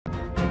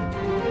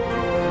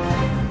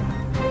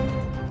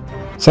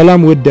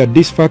ሰላም ወደ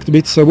አዲስ ፋክት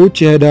ቤተሰቦች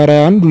የህዳር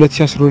 1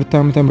 2012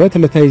 ዓ.ም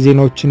ዕለታዊ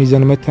ዜናዎችን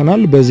ይዘን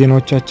መተናል።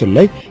 በዜናዎቻችን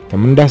ላይ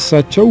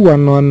ከምንዳስሳቸው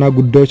ዋና ዋና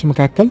ጉዳዮች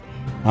መካከል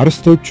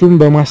አርስቶቹን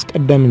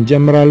በማስቀደም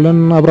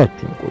እንጀምራለን።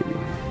 አብራችሁን ቆዩ።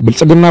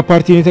 ብልጽግና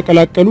ፓርቲን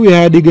የተቀላቀሉ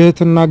የኢህአዴግ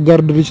እህትና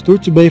አጋር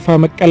ድርጅቶች በይፋ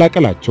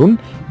መቀላቀላቸውን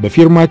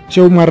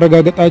በፊርማቸው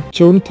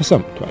ማረጋገጣቸውን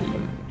ተሰምቷል።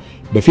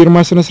 በፊርማ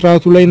ስነ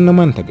ስርዓቱ ላይ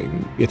እነማን ተገኙ?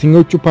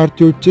 የትኞቹ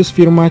ፓርቲዎችስ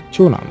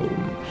ፊርማቸውን አኖሩ?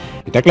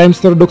 የጠቅላይ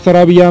ሚኒስትር ዶክተር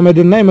አብይ አህመድ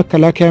እና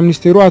የመከላከያ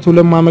ሚኒስቴሩ አቶ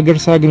ለማ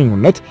መገርሳ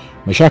ግንኙነት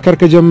መሻከር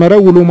ከጀመረ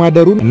ውሎ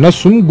ማደሩን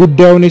እነሱም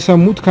ጉዳዩን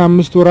የሰሙት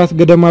ከ5 ወራት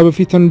ገደማ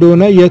በፊት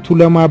እንደሆነ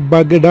የቱለማ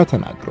አባገዳ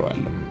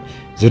ተናግረዋል።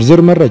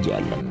 ዝርዝር መረጃ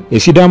አለን።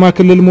 የሲዳማ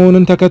ክልል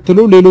መሆኑን ተከትሎ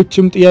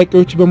ሌሎችም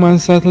ጥያቄዎች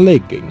በማንሳት ላይ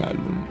ይገኛሉ።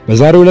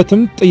 በዛሬው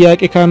ዕለትም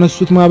ጥያቄ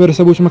ካነሱት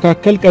ማህበረሰቦች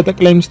መካከል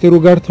ከጠቅላይ ሚኒስቴሩ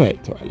ጋር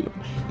ተወያይተዋል።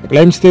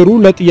 ጠቅላይ ሚኒስቴሩ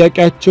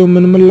ለጥያቄያቸው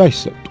ምን ምላሽ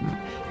ሰጡ?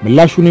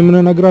 ምላሹን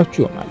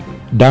የምንነግራችሁ ይሆናል።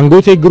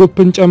 ዳንጎቴ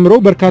ግሩፕን ጨምሮ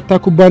በርካታ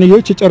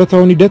ኩባንያዎች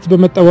የጨረታውን ሂደት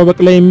በመጠባበቅ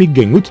ላይ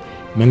የሚገኙት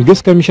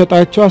መንግስት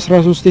ከሚሸጣቸው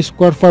 13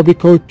 የስኳር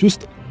ፋብሪካዎች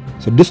ውስጥ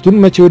 6ቱን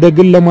መቼ ወደ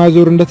ግል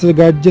ለማዞር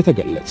እንደተዘጋጀ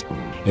ተገለጸ።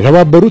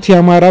 የተባበሩት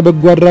የአማራ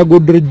በጎ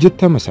አድራጎት ድርጅት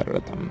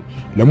ተመሰረተ።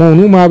 ለመሆኑ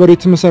ማህበሩ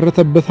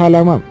የተመሰረተበት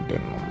ዓላማ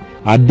ምንድን ነው?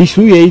 አዲሱ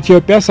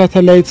የኢትዮጵያ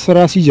ሳተላይት ስራ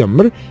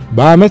ሲጀምር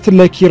በአመት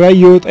ለኪራይ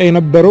ይወጣ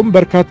የነበረውን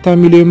በርካታ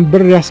ሚሊዮን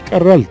ብር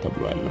ያስቀራል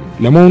ተብሏል።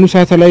 ለመሆኑ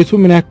ሳተላይቱ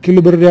ምን ያክል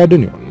ብር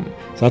ያድን ይሆን?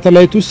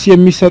 ሳተላይቱስ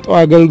የሚሰጠው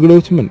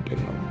አገልግሎት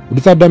ምንድነው? ውድ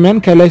ታዳሚያን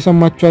ከላይ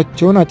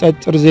ሰማችኋቸውን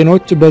አጫጭር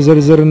ዜናዎች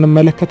በዝርዝር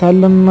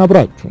እንመለከታለን።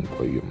 አብራችሁን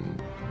ቆዩ።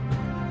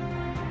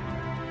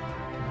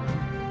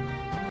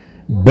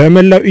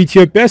 በመላው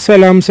ኢትዮጵያ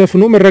ሰላም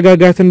ሰፍኖ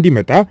መረጋጋት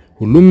እንዲመጣ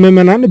ሁሉም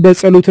ምዕመናን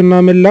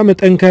በጸሎትና ምህላ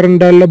መጠንከር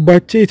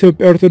እንዳለባቸው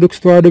የኢትዮጵያ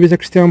ኦርቶዶክስ ተዋሕዶ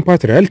ቤተክርስቲያን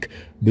ፓትርያርክ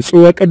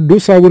ብፁዕ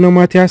ወቅዱስ አቡነ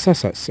ማትያስ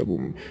አሳሰቡ።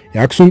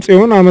 የአክሱም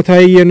ጽዮን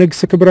ዓመታዊ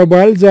የንግስ ክብረ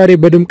በዓል ዛሬ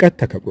በድምቀት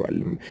ተከብሯል።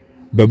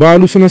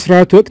 በበዓሉ ስነ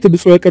ስርዓት ወቅት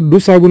ብፁዕ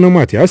ወቅዱስ አቡነ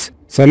ማትያስ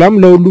ሰላም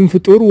ለሁሉም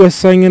ፍጡር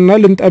ወሳኝና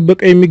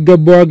ልንጠብቀው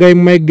የሚገባ ዋጋ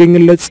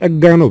የማይገኝለት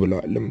ጸጋ ነው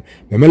ብለዋል።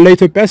 በመላ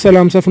ኢትዮጵያ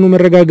ሰላም ሰፍኖ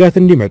መረጋጋት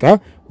እንዲመጣ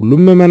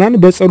ሁሉም ምዕመናን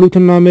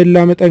በጸሎትና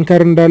ምህላ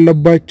መጠንከር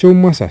እንዳለባቸው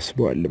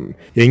አሳስበዋል።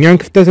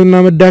 የኛን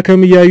ክፍተትና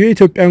መዳከም ያዩ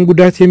የኢትዮጵያን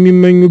ጉዳት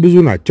የሚመኙ ብዙ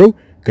ናቸው።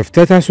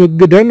 ክፍተት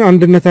አስወግደን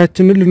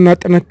አንድነታችንን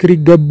ልናጠነክር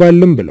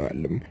ይገባልም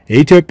ብለዋል።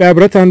 የኢትዮጵያ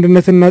ህብረት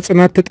አንድነትና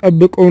ጽናት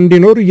ተጠብቆ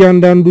እንዲኖር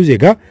እያንዳንዱ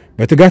ዜጋ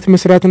በትጋት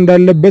መስራት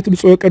እንዳለበት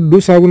ብፁዕ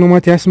ቅዱስ አቡነ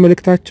ማትያስ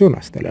መልእክታቸውን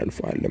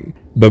አስተላልፈዋል።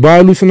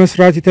 በበዓሉ ስነ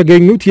ስርዓት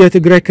የተገኙት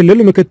የትግራይ ክልል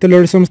ምክትል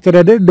ርዕሰ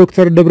መስተዳድር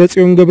ዶክተር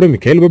ደብረጽዮን ገብረ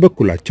ሚካኤል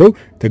በበኩላቸው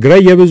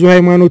ትግራይ የብዙ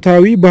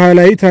ሃይማኖታዊ፣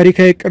 ባህላዊ፣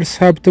 ታሪካዊ ቅርስ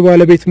ሀብት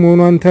ባለቤት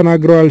መሆኗን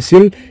ተናግረዋል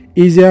ሲል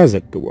ኢዜአ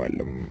ዘግቧል።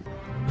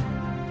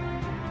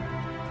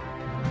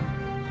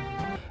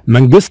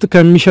 መንግስት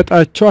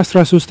ከሚሸጣቸው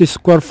 13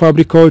 የስኳር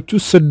ፋብሪካዎች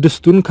ውስጥ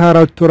 6ቱን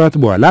ከ4 ወራት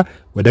በኋላ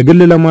ወደ ግል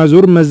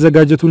ለማዞር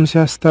መዘጋጀቱን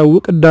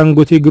ሲያስታውቅ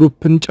ዳንጎቴ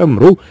ግሩፕን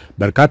ጨምሮ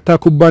በርካታ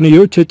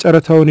ኩባንያዎች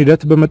የጨረታውን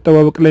ሂደት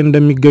በመጠባበቅ ላይ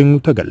እንደሚገኙ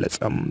ተገለጸ።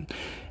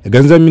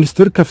 የገንዘብ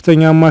ሚኒስትር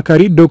ከፍተኛ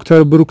አማካሪ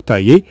ዶክተር ብሩክ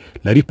ታዬ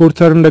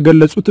ለሪፖርተር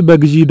እንደገለጹት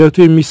በግዢ ሂደቱ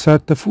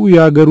የሚሳተፉ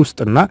የሀገር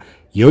ውስጥና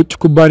የውጭ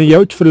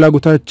ኩባንያዎች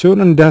ፍላጎታቸውን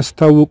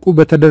እንዲያስታውቁ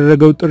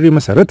በተደረገው ጥሪ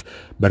መሰረት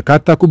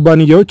በርካታ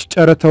ኩባንያዎች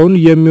ጨረታውን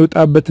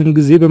የሚወጣበትን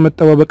ጊዜ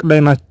በመጠባበቅ ላይ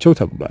ናቸው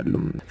ተብሏል።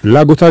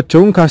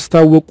 ፍላጎታቸውን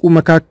ካስታወቁ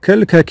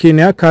መካከል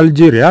ከኬንያ፣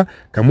 ከአልጄሪያ፣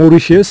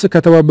 ከሞሪሺየስ፣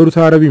 ከተባበሩት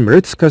አረብ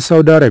ኤሚሬትስ፣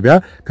 ከሳውዲ አረቢያ፣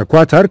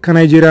 ከኳታር፣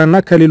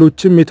 ከናይጄሪያና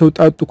ከሌሎችም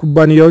የተውጣጡ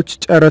ኩባንያዎች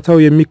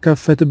ጨረታው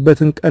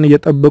የሚከፈትበትን ቀን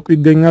እየጠበቁ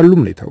ይገኛሉ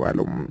ነው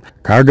የተባለው።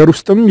 ከሀገር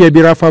ውስጥም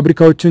የቢራ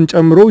ፋብሪካዎችን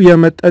ጨምሮ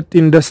የመጠጥ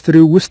ኢንዱስትሪ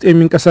ውስጥ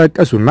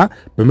የሚንቀሳቀሱና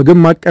በምግብ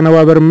ማቀነባበሪያ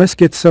መስክ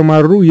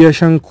የተሰማሩ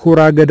የሸንኮራ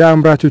አገዳ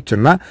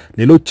አምራቾችና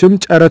ሌሎችም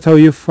ጨረታው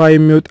ይፋ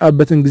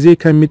የሚወጣበትን ጊዜ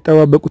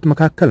ከሚጠባበቁት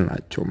መካከል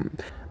ናቸው።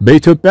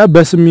 በኢትዮጵያ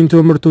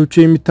በሲሚንቶ ምርቶች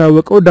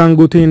የሚታወቀው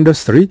ዳንጎቴ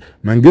ኢንዱስትሪ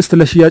መንግስት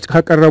ለሽያጭ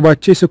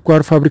ካቀረባቸው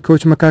የስኳር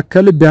ፋብሪካዎች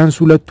መካከል ቢያንስ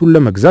 2ቱን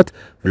ለመግዛት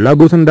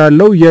ፍላጎት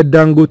እንዳለው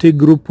የዳንጎቴ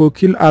ግሩፕ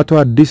ወኪል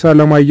አቶ አዲስ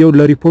አለማየሁ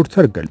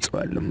ለሪፖርተር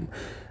ገልጸዋል።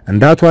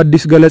 እንደ አቶ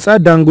አዲስ ገለጻ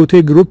ዳንጎቴ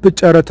ግሩፕ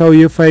ጨረታው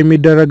ይፋ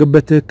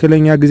የሚደረግበት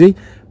ትክክለኛ ጊዜ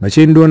መቼ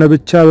እንደሆነ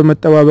ብቻ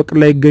በመጠባበቅ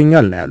ላይ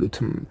ይገኛል ነው ያሉት።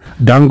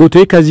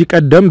 ዳንጎቴ ከዚህ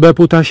ቀደም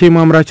በፖታሺየም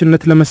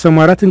አምራችነት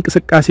ለመሰማራት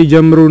እንቅስቃሴ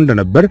ጀምሮ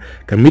እንደነበር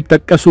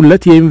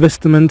ከሚጠቀሱለት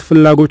የኢንቨስትመንት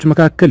ፍላጎች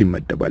መካከል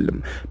ይመደባል።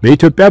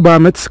 በኢትዮጵያ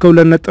በአመት እስከ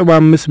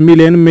 2.5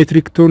 ሚሊዮን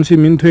ሜትሪክ ቶን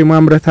ሲሚንቶ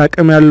የማምረት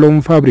አቅም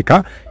ያለውን ፋብሪካ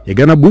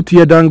የገነቡት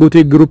የዳንጎቴ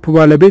ግሩፕ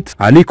ባለቤት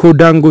አሊኮ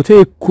ዳንጎቴ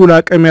እኩል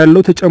አቅም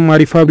ያለው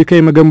ተጨማሪ ፋብሪካ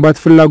የመገንባት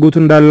ፍላጎት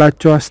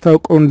እንዳላቸው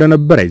አስታውቀው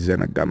እንደነበር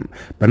አይዘነጋም።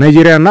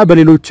 በናይጄሪያና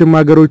በሌሎችም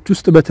ሀገሮች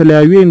ውስጥ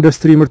በተለያዩ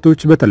የኢንዱስትሪ ምርቶች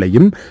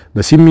በተለይም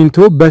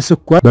በሲሚንቶ፣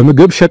 በስኳር፣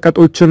 በምግብ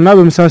ሸቀጦችና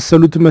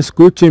በመሳሰሉት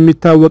መስኮች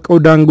የሚታወቀው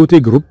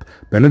ዳንጎቴ ግሩፕ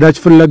በነዳጅ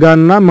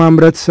ፍለጋና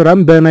ማምረት ስራም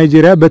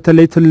በናይጄሪያ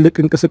በተለይ ትልቅ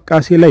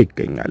እንቅስቃሴ ላይ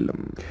ይገኛል።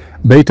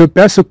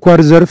 በኢትዮጵያ ስኳር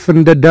ዘርፍ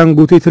እንደ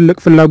ዳንጎቴ ትልቅ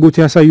ፍላጎት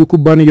ያሳዩ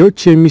ኩባንያዎች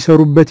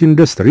የሚሰሩበት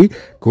ኢንዱስትሪ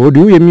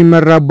ከወዲሁ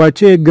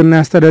የሚመራባቸው የሕግና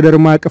አስተዳደር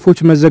ማዕቀፎች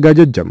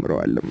መዘጋጀት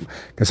ጀምረዋል።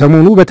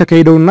 ከሰሞኑ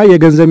በተካሄደውና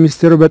የገንዘብ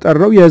ሚኒስቴር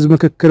በጠራው የህዝብ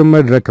ምክክር የምክክር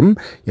መድረክም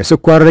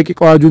የስኳር ረቂቅ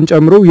አዋጁን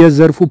ጨምሮ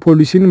የዘርፉ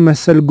ፖሊሲን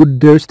መሰል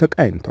ጉዳዮች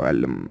ተቃኝተዋል።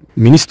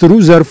 ሚኒስትሩ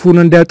ዘርፉን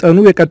እንዲያጠኑ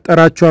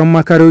የቀጠራቸው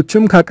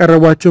አማካሪዎችም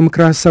ካቀረቧቸው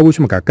ምክረ ሐሳቦች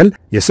መካከል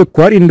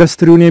የስኳር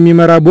ኢንዱስትሪውን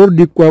የሚመራ ቦርድ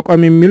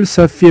ይቋቋም የሚል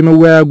ሰፊ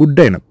የመወያያ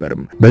ጉዳይ ነበር።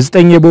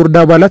 በ9 የቦርድ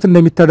አባላት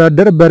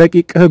እንደሚተዳደር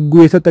በረቂቅ ህጉ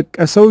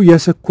የተጠቀሰው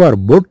የስኳር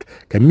ቦርድ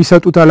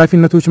ከሚሰጡት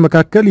ኃላፊነቶች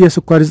መካከል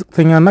የስኳር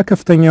ዝቅተኛና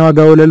ከፍተኛ ዋጋ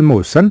ወለል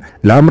መወሰን፣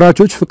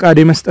 ለአምራቾች ፍቃድ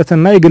የመስጠትና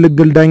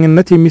የግልግል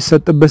ዳኝነት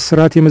የሚሰጥበት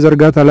ስርዓት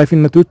የመዘርጋት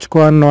ኃላፊነቶች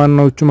ከዋና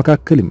ዋናዎቹ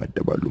መካከል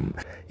ይመደባሉ።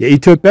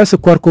 የኢትዮጵያ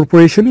ስኳር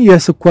ኮርፖሬሽን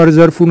የስኳር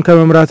ዘርፉን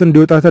ከመምራት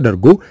እንዲወጣ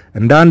ተደርጎ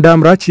እንደ አንድ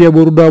አምራች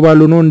የቦርዱ አባል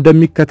ሆኖ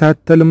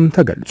እንደሚከታተልም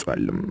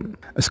ተገልጿል።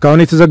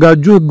 እስካሁን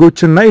የተዘጋጁ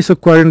ህጎችና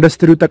የስኳር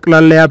ኢንዱስትሪው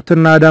ጠቅላላ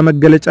የሀብትና ዕዳ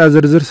መገለጫ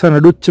ዝርዝር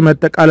ሰነዶች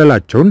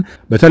መጠቃለላቸውን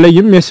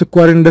በተለይም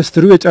የስኳር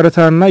ኢንዱስትሪው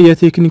የጨረታና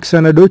የቴክኒክ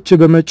ሰነዶች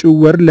በመጪው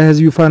ወር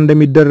ለህዝብ ይፋ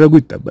እንደሚደረጉ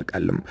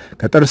ይጠበቃል።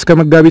 ከጥር እስከ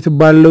መጋቢት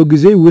ባለው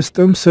ጊዜ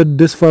ውስጥም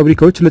 6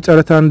 ፋብሪካዎች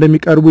ለጨረታ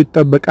እንደሚቀርቡ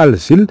ይጠበቃል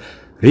ሲል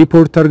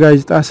ሪፖርተር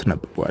ጋዜጣ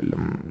አስነብቧል።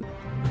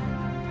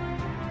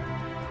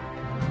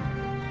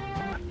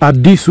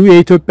 አዲሱ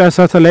የኢትዮጵያ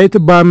ሳተላይት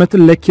በአመት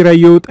ለኪራይ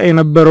ይወጣ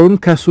የነበረውን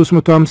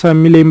ከ350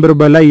 ሚሊዮን ብር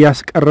በላይ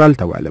ያስቀራል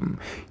ተባለም።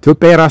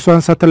 ኢትዮጵያ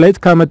የራሷን ሳተላይት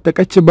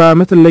ካመጠቀች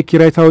በአመት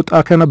ለኪራይ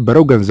ታውጣ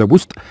ከነበረው ገንዘብ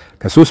ውስጥ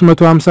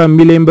ከ350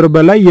 ሚሊዮን ብር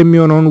በላይ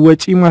የሚሆነውን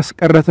ወጪ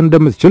ማስቀረት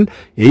እንደምትችል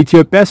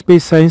የኢትዮጵያ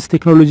ስፔስ ሳይንስ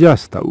ቴክኖሎጂ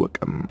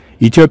አስታወቀም።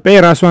 ኢትዮጵያ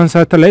የራሷን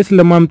ሳተላይት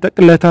ለማምጠቅ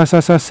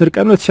ለታህሳስ 10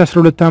 ቀን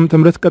 2012 ዓ.ም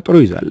ቀጠሮ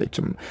ይዛለች።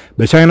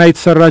 በቻይና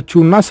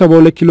የተሰራችውና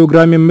 72 ኪሎ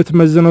ግራም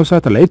የምትመዝነው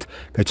ሳተላይት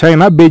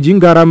ከቻይና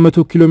ቤጂንግ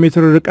 400 ኪሎ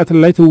ሜትር ርቀት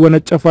ላይ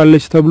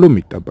ትወነጨፋለች ተብሎም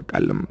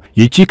ይጠበቃል።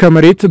 ይቺ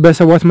ከመሬት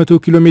በ700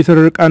 ኪሎ ሜትር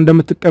ርቃ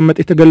እንደምትቀመጥ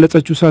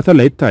የተገለጸችው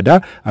ሳተላይት ታዲያ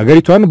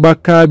አገሪቷን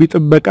በአካባቢ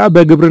ጥበቃ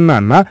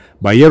በግብርናና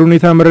በአየር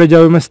ሁኔታ መረጃ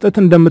በመስጠት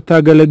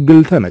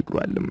እንደምታገለግል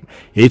ተነግሯል።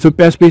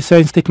 የኢትዮጵያ ስፔስ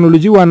ሳይንስ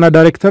ቴክኖሎጂ ዋና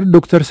ዳይሬክተር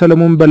ዶክተር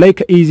ሰለሞን በላይ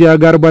ከኢዚያ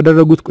ጋር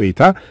ባደረጉት ቆይታ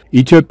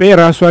ኢትዮጵያ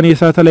የራሷን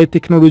የሳተላይት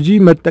ቴክኖሎጂ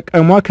መጠቀሟ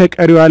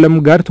ከቀሪው ዓለም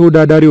ጋር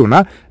ተወዳዳሪ ሆና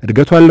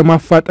እድገቷን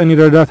ለማፋጠን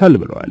ይረዳታል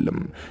ብለዋል።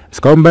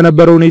 እስካሁን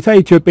በነበረው ሁኔታ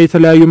ኢትዮጵያ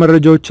የተለያዩ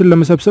መረጃዎችን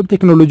ለመሰብሰብ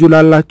ቴክኖሎጂ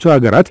ላላቸው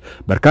ሀገራት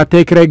በርካታ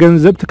የኪራይ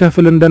ገንዘብ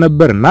ትከፍል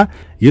እንደነበርና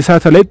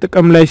የሳተላይት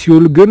ጥቅም ላይ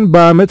ሲውል ግን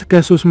በአመት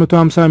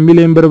ከ350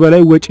 ሚሊዮን ብር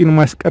በላይ ወጪን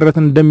ማስቀረት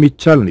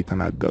እንደሚቻል ነው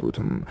የተናገሩት።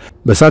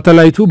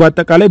 በሳተላይቱ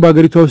በአጠቃላይ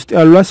በአገሪቷ ውስጥ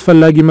ያሉ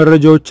አስፈላጊ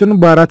መረጃዎችን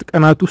በ4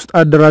 ቀናት ውስጥ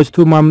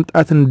አደራጅቶ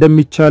ማምጣት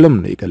እንደሚቻልም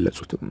ነው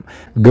የገለጹት።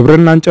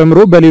 ግብርናን ጨምሮ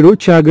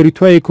በሌሎች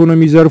የሀገሪቷ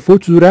የኢኮኖሚ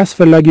ዘርፎች ዙሪያ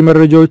አስፈላጊ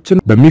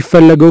መረጃዎችን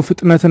በሚፈለገው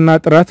ፍጥነትና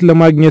ጥራት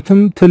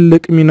ለማግኘትም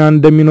ትልቅ ሚና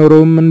እንደሚኖረውም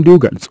እንዲሁ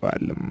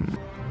ገልጸዋል።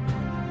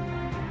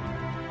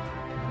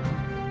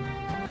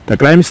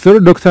 ጠቅላይ ሚኒስትር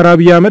ዶክተር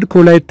አብይ አህመድ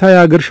ከወላይታ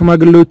የሀገር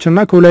ሽማግሌዎችና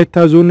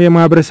ከወላይታ ዞን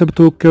የማህበረሰብ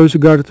ተወካዮች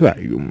ጋር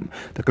ተወያዩ።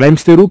 ጠቅላይ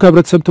ሚኒስትሩ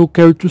ከህብረተሰብ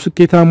ተወካዮቹ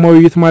ስኬታማ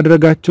ውይይት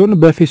ማድረጋቸውን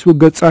በፌስቡክ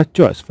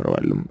ገጻቸው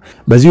አስፍረዋል።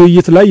 በዚህ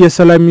ውይይት ላይ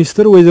የሰላም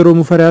ሚኒስትር ወይዘሮ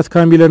ሙፈሪያት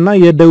ካሚልና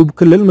የደቡብ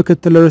ክልል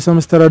ምክትል ርዕሰ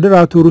መስተዳድር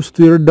አቶ ሩስቱ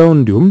ይርዳው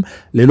እንዲሁም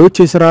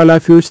ሌሎች የሥራ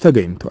ኃላፊዎች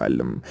ተገኝተዋል።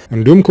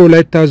 እንዲሁም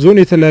ከወላይታ ዞን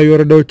የተለያዩ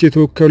ወረዳዎች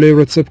የተወከሉ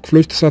የህብረተሰብ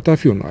ክፍሎች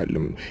ተሳታፊ ሆነዋል።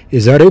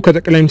 የዛሬው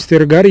ከጠቅላይ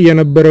ሚኒስትር ጋር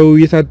የነበረው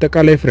ውይይት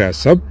አጠቃላይ ፍሬ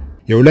ሐሳብ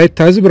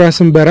የወላይታ ህዝብ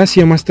ራስን በራስ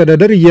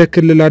የማስተዳደር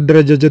የክልል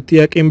አደረጃጀት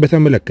ጥያቄን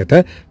በተመለከተ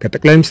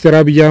ከጠቅላይ ሚኒስትር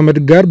አብይ አህመድ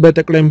ጋር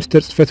በጠቅላይ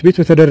ሚኒስትር ጽፈት ቤት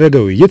በተደረገ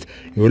ውይይት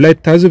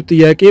የወላይታ ህዝብ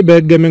ጥያቄ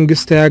በህገ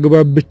መንግስታዊ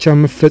አግባብ ብቻ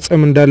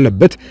መፈጸም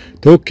እንዳለበት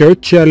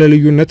ተወካዮች ያለ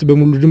ልዩነት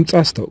በሙሉ ድምጽ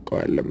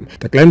አስታውቀዋል።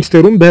 ጠቅላይ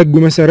ሚኒስትሩም በህጉ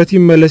መሰረት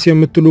ይመለስ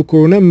የምትሉ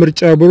ከሆነ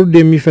ምርጫ ቦርድ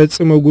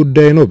የሚፈጽመው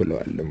ጉዳይ ነው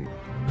ብለዋል።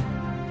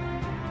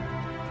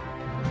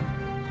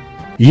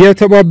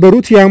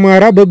 የተባበሩት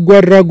የአማራ በጎ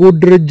አድራጎት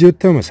ድርጅት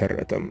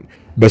ተመሰረተ።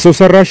 በሰው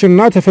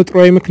ሰራሽና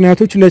ተፈጥሯዊ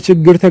ምክንያቶች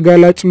ለችግር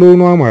ተጋላጭ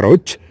ለሆኑ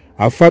አማራዎች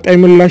አፋጣኝ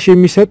ምላሽ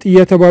የሚሰጥ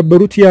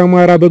የተባበሩት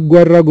የአማራ በጎ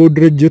አድራጎት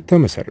ድርጅት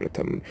ተመሰረተ።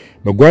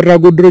 በጎ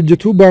አድራጎት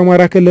ድርጅቱ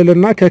በአማራ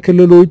ክልልና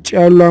ከክልሉ ውጭ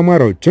ያሉ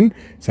አማራዎችን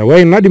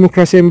ሰብአዊና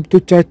ዲሞክራሲያዊ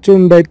መብቶቻቸው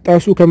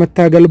እንዳይጣሱ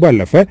ከመታገል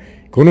ባለፈ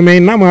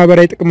ኢኮኖሚያዊና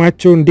ማህበራዊ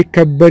ጥቅማቸው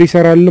እንዲከበር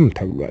ይሰራልም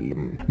ተብሏል።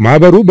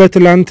 ማህበሩ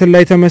በትላንት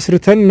ላይ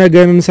ተመስርተን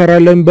ነገን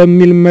እንሰራለን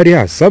በሚል መሪ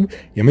ሐሳብ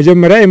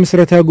የመጀመሪያ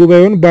የምስረታ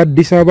ጉባኤውን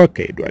በአዲስ አበባ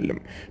አካሂዷል።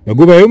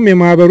 በጉባኤውም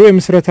የማህበሩ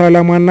የምስረታ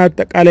ዓላማና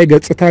አጠቃላይ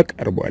ገጽታ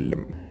ቀርቧል።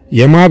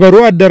 የማህበሩ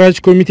አደራጅ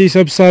ኮሚቴ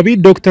ሰብሳቢ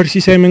ዶክተር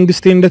ሲሳይ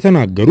መንግስቴ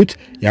እንደተናገሩት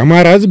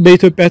የአማራ ህዝብ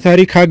በኢትዮጵያ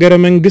ታሪክ ሀገረ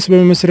መንግስት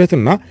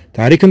በመመስረትና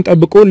ታሪክን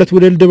ጠብቆ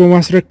ለትውልድ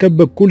በማስረከብ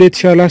በኩል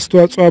የተሻለ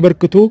አስተዋጽኦ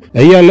አበርክቶ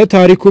እያለ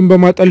ታሪኩን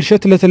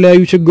በማጠልሸት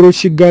ለተለያዩ ችግሮች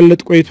ሲጋለጥ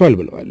ቆይቷል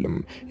ብለዋል።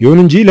 ይሁን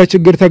እንጂ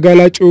ለችግር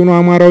ተጋላጭ የሆኑ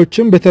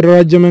አማራዎችን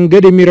በተደራጀ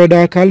መንገድ የሚረዳ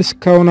አካል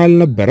እስካሁን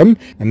አልነበረም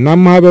እና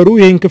ማህበሩ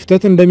ይህን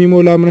ክፍተት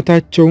እንደሚሞላ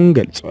እምነታቸውን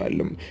ገልጸዋል።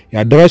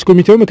 የአደራጅ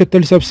ኮሚቴው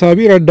ምክትል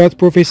ሰብሳቢ ረዳት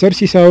ፕሮፌሰር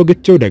ሲሳይ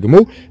ወግቸው ደግሞ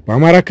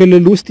በአማራ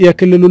ክልል ውስጥ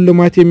የክልሉን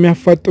ልማት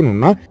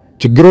የሚያፋጥኑና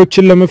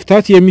ችግሮችን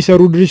ለመፍታት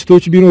የሚሰሩ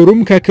ድርጅቶች ቢኖሩም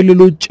ከክልሉ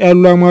ውጭ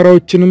ያሉ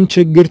አማራዎችንም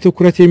ችግር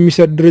ትኩረት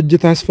የሚሰጥ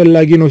ድርጅት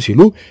አስፈላጊ ነው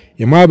ሲሉ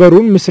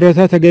የማህበሩን ምስረታ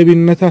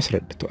ተገቢነት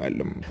አስረድተዋል።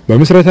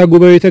 በምስረታ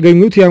ጉባኤው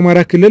የተገኙት የአማራ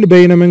ክልል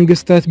በይነ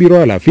መንግስታት ቢሮ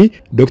ኃላፊ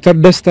ዶክተር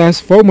ደስታ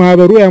አስፋው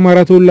ማህበሩ የአማራ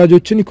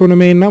ተወላጆችን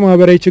ኢኮኖሚያዊና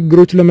ማህበራዊ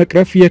ችግሮች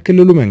ለመቅረፍ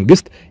የክልሉ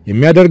መንግስት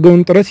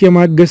የሚያደርገውን ጥረት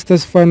የማገዝ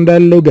ተስፋ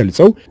እንዳለው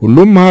ገልጸው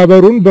ሁሉም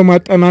ማህበሩን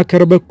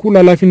በማጠናከር በኩል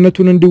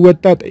ኃላፊነቱን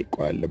እንዲወጣ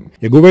ጠይቀዋል።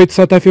 የጉባኤው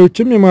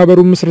ተሳታፊዎችም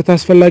የማህበሩን ምስረታ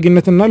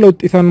አስፈላጊነትና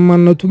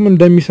ለውጤታማነቱም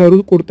እንደሚሰሩ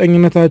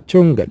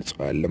ቁርጠኝነታቸውን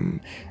ገልጸዋል።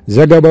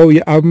 ዘገባው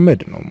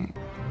የአህመድ ነው።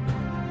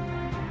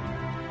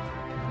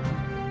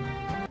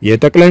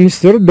 የጠቅላይ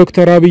ሚኒስትር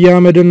ዶክተር አብይ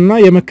አህመድና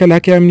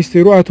የመከላከያ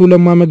ሚኒስቴሩ አቶ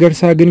ለማ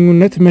መገርሳ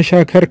ግንኙነት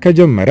መሻከር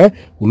ከጀመረ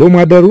ውሎ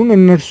ማደሩን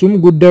እነርሱም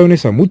ጉዳዩን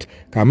የሰሙት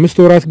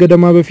ከ5 ወራት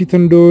ገደማ በፊት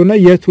እንደሆነ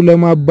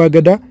የቱለማ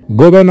አባገዳ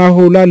ጎበና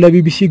ሆላ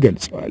ለቢቢሲ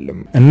ገልጸዋል።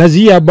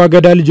 እነዚህ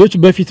አባገዳ ልጆች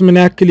በፊት ምን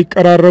ያክል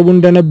ይቀራረቡ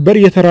እንደነበር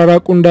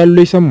የተራራቁ እንዳሉ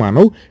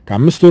የሰማነው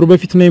ከ5 ወር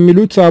በፊት ነው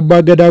የሚሉት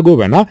አባገዳ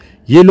ጎበና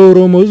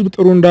የሎሮሞ ህዝብ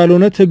ጥሩ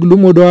እንዳልሆነ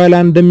ትግሉም ወደ ኋላ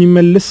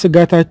እንደሚመለስ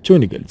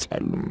ስጋታቸውን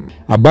ይገልጻሉ።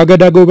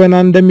 አባገዳ ጎበና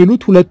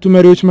እንደሚሉት ሁለቱ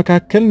መሪዎች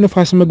መካከል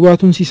ንፋስ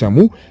መግባቱን ሲሰሙ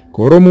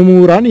ከኦሮሞ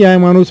ምሁራን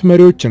የሃይማኖት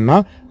መሪዎችና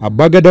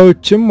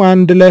አባገዳዎችም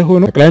አንድ ላይ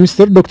ሆነው ጠቅላይ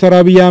ሚኒስትር ዶክተር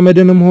አብይ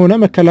አህመድንም ሆነ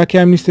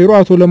መከላከያ ሚኒስቴሩ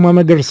አቶ ለማ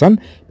መገርሳን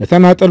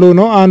በተናጠል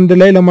ሆነው አንድ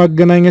ላይ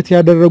ለማገናኘት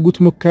ያደረጉት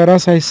ሙከራ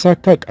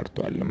ሳይሳካ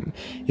ቀርቷል።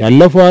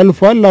 ያለፈው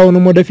አልፏል፣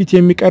 አሁንም ወደፊት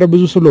የሚቀር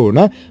ብዙ ስለሆነ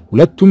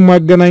ሁለቱም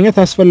ማገናኘት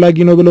አስፈላጊ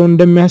ነው ብለው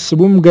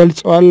እንደሚያስቡም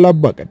ገልጸዋል።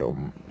 አባገዳው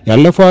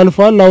ያለፈው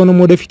አልፏል፣ አሁንም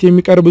ወደፊት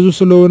የሚቀር ብዙ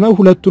ስለሆነ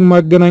ሁለቱን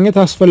ማገናኘት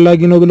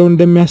አስፈላጊ ነው ብለው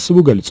እንደሚያስቡ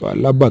ገልጸዋል።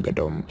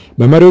 አባገዳው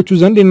በመሪዎቹ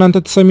ዘንድ የናንተ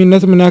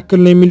ተሰሚነት ምን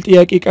ያክል ነው የሚል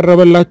ጥያቄ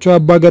ቀረበላቸው።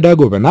 አባገዳ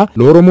ጎበና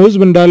ለኦሮሞ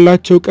ህዝብ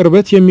እንዳላቸው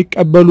ቅርበት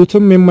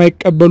የሚቀበሉትም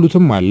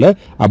የማይቀበሉትም አለ።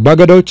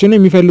 አባገዳዎችን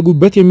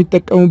የሚፈልጉበት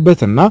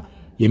የሚጠቀሙበትና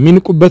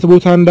የሚንቁበት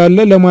ቦታ እንዳለ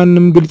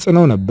ለማንም ግልጽ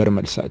ነው ነበር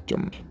መልሳቸው።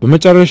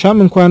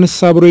 በመጨረሻም እንኳንስ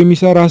አብሮ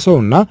የሚሰራ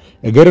ሰውና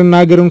እግርና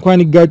እግር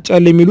እንኳን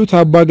ይጋጫል የሚሉት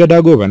አባገዳ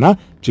ጎበና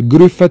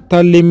ችግሩ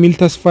ይፈታል የሚል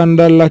ተስፋ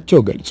እንዳላቸው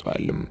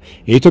ገልጸዋል።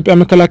 የኢትዮጵያ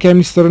መከላከያ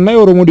ሚኒስትርና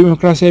የኦሮሞ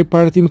ዲሞክራሲያዊ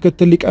ፓርቲ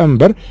ምክትል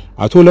ሊቀመንበር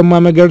አቶ ለማ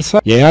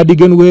መገርሳ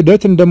የኢህአዴግን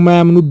ውህደት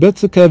እንደማያምኑበት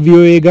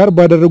ከቪኦኤ ጋር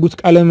ባደረጉት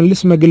ቃለ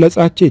ምልልስ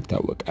መግለጻቸው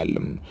ይታወቃል።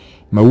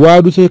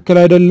 መዋሃዱ ትክክል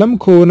አይደለም፣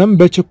 ከሆነም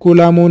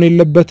በችኮላ መሆን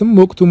የለበትም፣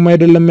 ወቅቱም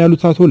አይደለም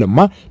ያሉት አቶ ለማ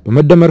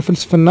በመደመር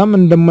ፍልስፍናም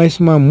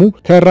እንደማይስማሙ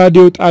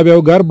ከራዲዮ ጣቢያው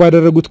ጋር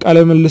ባደረጉት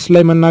ቃለ ምልልስ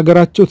ላይ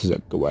መናገራቸው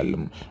ተዘግቧል።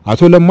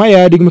 አቶ ለማ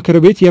የኢህአዴግ ምክር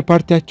ቤት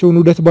የፓርቲያቸውን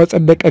ውህደት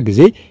ባጸደቀ ጊዜ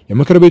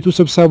የምክር ቤቱ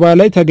ስብሰባ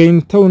ላይ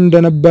ተገኝተው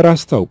እንደነበር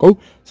አስታውቀው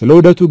ስለ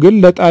ውህደቱ ግን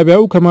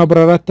ለጣቢያው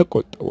ከማብራራት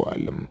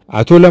ተቆጥበዋል።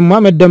 አቶ ለማ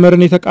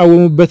መደመርን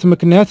የተቃወሙበት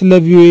ምክንያት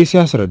ለቪኦኤ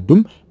ሲያስረዱም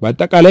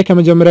በአጠቃላይ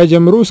ከመጀመሪያ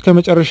ጀምሮ እስከ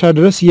መጨረሻ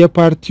ድረስ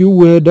የፓርቲው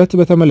ውህደት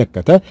በተመለከተ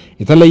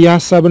የተለየ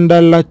ሐሳብ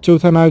እንዳላቸው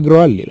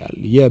ተናግረዋል ይላል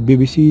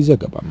የቢቢሲ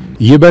ዘገባ።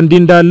 ይህ በእንዲህ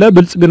እንዳለ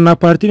ብልጽግና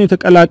ፓርቲን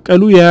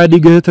የተቀላቀሉ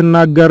የኢህአዴግ እህትና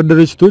አጋር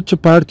ድርጅቶች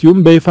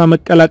ፓርቲውን በይፋ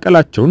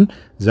መቀላቀላቸውን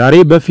ዛሬ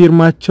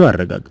በፊርማቸው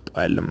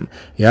አረጋግጠዋል።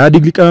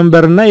 የኢህአዴግ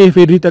ሊቀመንበርና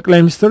የፌዴሪ ጠቅላይ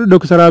ሚኒስትር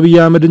ዶክተር አብይ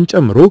አህመድን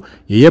ጨምሮ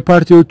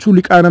የየፓርቲዎቹ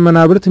ሊቃነ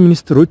መናብርት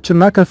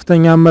ሚኒስትሮችና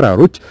ከፍተኛ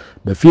አመራሮች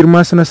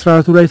በፊርማ ስነ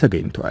ስርዓቱ ላይ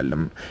ተገኝተዋል።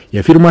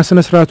 የፊርማ ስነ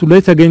ስርዓቱ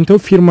ላይ ተገኝተው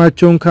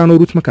ፊርማቸውን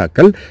ካኖሩት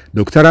መካከል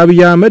ዶክተር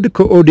አብይ አህመድ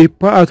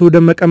ከኦዴፓ፣ አቶ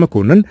ደመቀ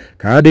መኮንን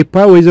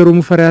ከአዴፓ፣ ወይዘሮ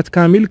ሙፈሪያት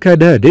ካሚል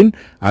ከደህዴን፣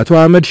 አቶ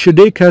አህመድ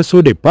ሽዴ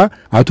ከሶዴፓ፣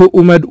 አቶ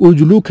ኡመድ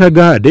ኡጅሉ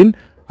ከጋህዴን፣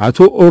 አቶ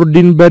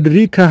ኦርዲን በድሪ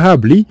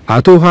ከሃብሊ፣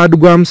 አቶ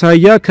ሃድጎ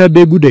አምሳያ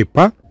ከቤጉዴፓ፣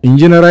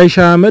 ኢንጂነር አይሻ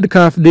አህመድ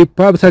ከአፍዴፓ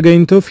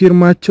ተገኝተው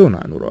ፊርማቸውን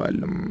አኑረዋል።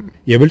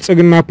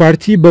 የብልጽግና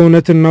ፓርቲ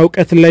በእውነትና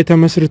ዕውቀት ላይ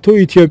ተመስርቶ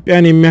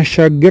ኢትዮጵያን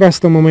የሚያሻግር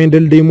አስተማማኝ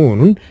ድልድይ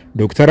መሆኑን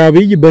ዶክተር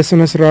አብይ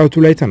በስነ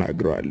ስርዓቱ ላይ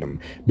ተናግረዋል።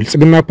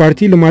 ብልጽግና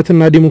ፓርቲ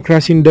ልማትና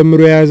ዲሞክራሲን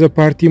ደምሮ የያዘ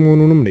ፓርቲ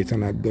መሆኑንም ነው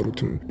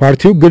የተናገሩት።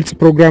 ፓርቲው ግልጽ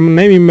ፕሮግራምና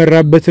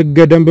የሚመራበት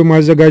ህገ ደንብ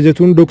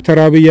ማዘጋጀቱን ዶክተር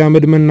አብይ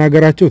አህመድ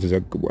መናገራቸው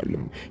ተዘግቧል።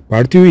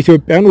 ፓርቲው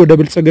ኢትዮጵያን ወደ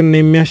ብልጽግና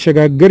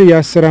የሚያሸጋግር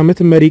የ10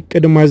 ዓመት መሪ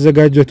ዕቅድ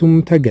ማዘጋጀቱም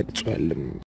ተገልጿል።